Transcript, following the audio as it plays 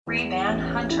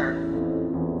Freebandz Hunter.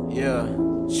 Yeah.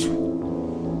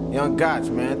 Young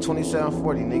Ghacha, man.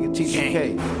 2740, nigga.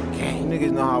 TTK. You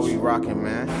niggas know how we rockin',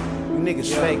 man. You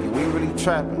niggas faking. We really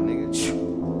trappin', nigga.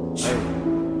 Hey.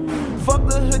 Fuck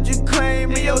the hood you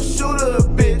claim, and your shooter a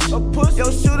bitch. A pussy.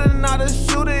 Your shooter not a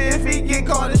shooter if he get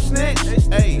caught a snitch.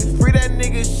 Hey, free that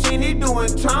nigga Sheen, he doing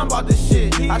time about this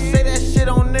shit. I say that shit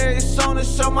on every song to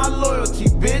show my loyalty,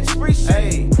 bitch. Free shit.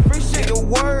 Hey, free shit. The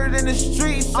word in the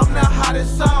streets, I'm the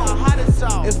hottest song.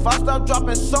 If I stop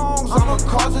dropping songs, I'ma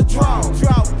cause a drought.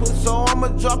 So I'ma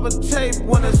drop a tape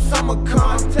when the summer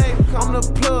comes. I'm the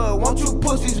plug, won't you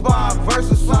pussies buy a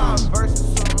verse or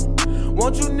something?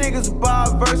 Won't you niggas buy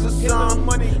a verse or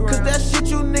something? Cause that shit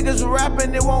you niggas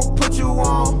rapping, it won't put you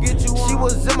on. She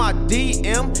was in my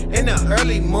DM in the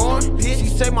early morning. She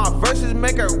say my verses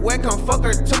make her wet, come fuck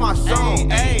her to my song.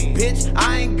 Hey, bitch,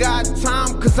 I ain't got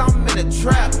time cause I'm in a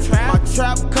trap. My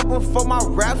trap couple for my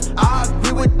raps, I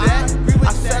agree with that.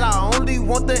 I said I only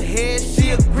want the head, she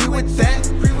agree with that.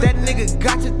 That nigga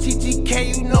Ghacha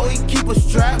TTK, you know he keep a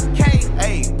strap.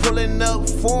 Hey, pulling up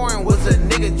foreign was a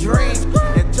nigga dream.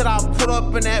 Until I put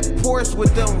up in that Porsche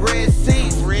with them red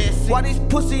seats. Why these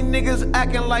pussy niggas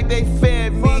acting like they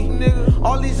fed me?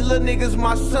 All these little niggas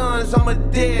my sons, I'm a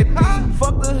deadbeat.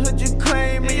 Fuck the hood you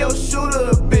claim, and your shooter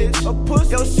a bitch. A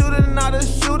pussy. Your shooter not a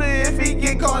shooter if he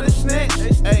get caught a snitch.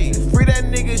 Hey, free that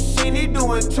nigga Sheen, he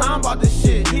doing time about this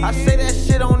shit. I say that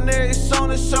shit on every song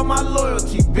to show my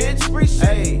loyalty, bitch. Free shit.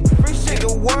 Hey, free shit.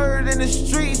 The word in the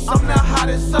streets, I'm the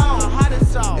hottest song.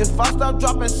 If I stop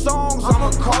dropping songs,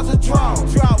 I'ma cause a drought.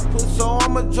 So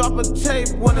I'ma drop a tape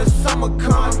when the summer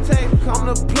comes. I'm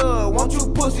the plug, won't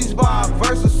you pussies buy a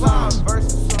verse or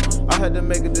something? I had to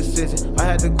make a decision, I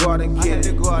had to go out and get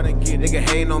it. Nigga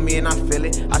hating on me and I feel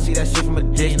it. I see that shit from a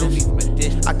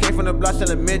distance. I came from the block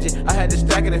selling midget. I had to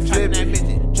stack it and flip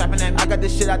it. I got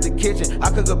this shit out the kitchen. I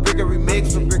cook a brick and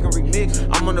remix.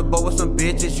 I'm on the boat with some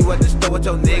bitches. You at the store with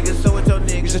your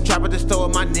niggas. You should trap at the store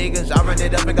with my niggas. I ran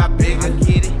it up and got bigger. I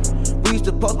get it. We used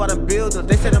to post by them buildings.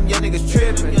 They said them young niggas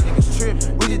tripping.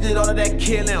 We just did all of that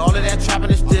killing, all of that trapping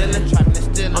and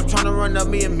stealing. I'm trying to run up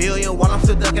me $1 million while I'm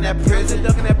still ducking that prison.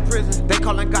 They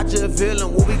calling Ghacha a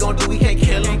villain. What we gon' do? We can't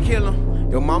kill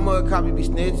him. Your mama a copy be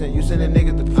snitching. You sending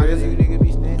niggas to prison.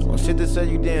 On shit that said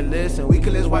you didn't listen. We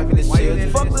kill his wife and his children.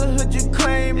 Fuck the hood you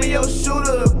claim, and your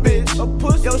shooter a bitch. A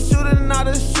pussy. Your shooter not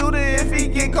a shooter if he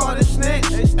get caught a snitch.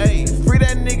 Hey, free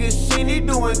that nigga Sheen, he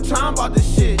doing time about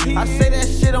this shit. I say that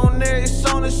shit on every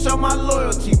song to show my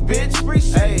loyalty, bitch. Free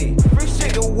shit. Hey, free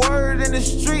shit. The word in the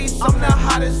streets, I'm the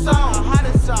hottest song.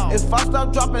 If I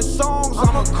stop dropping songs,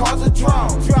 I'ma cause a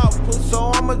drought.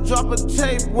 So I'ma drop a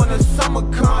tape when the summer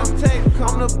comes.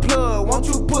 I'm the plug, won't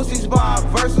you pussies buy a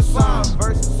verse or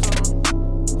something?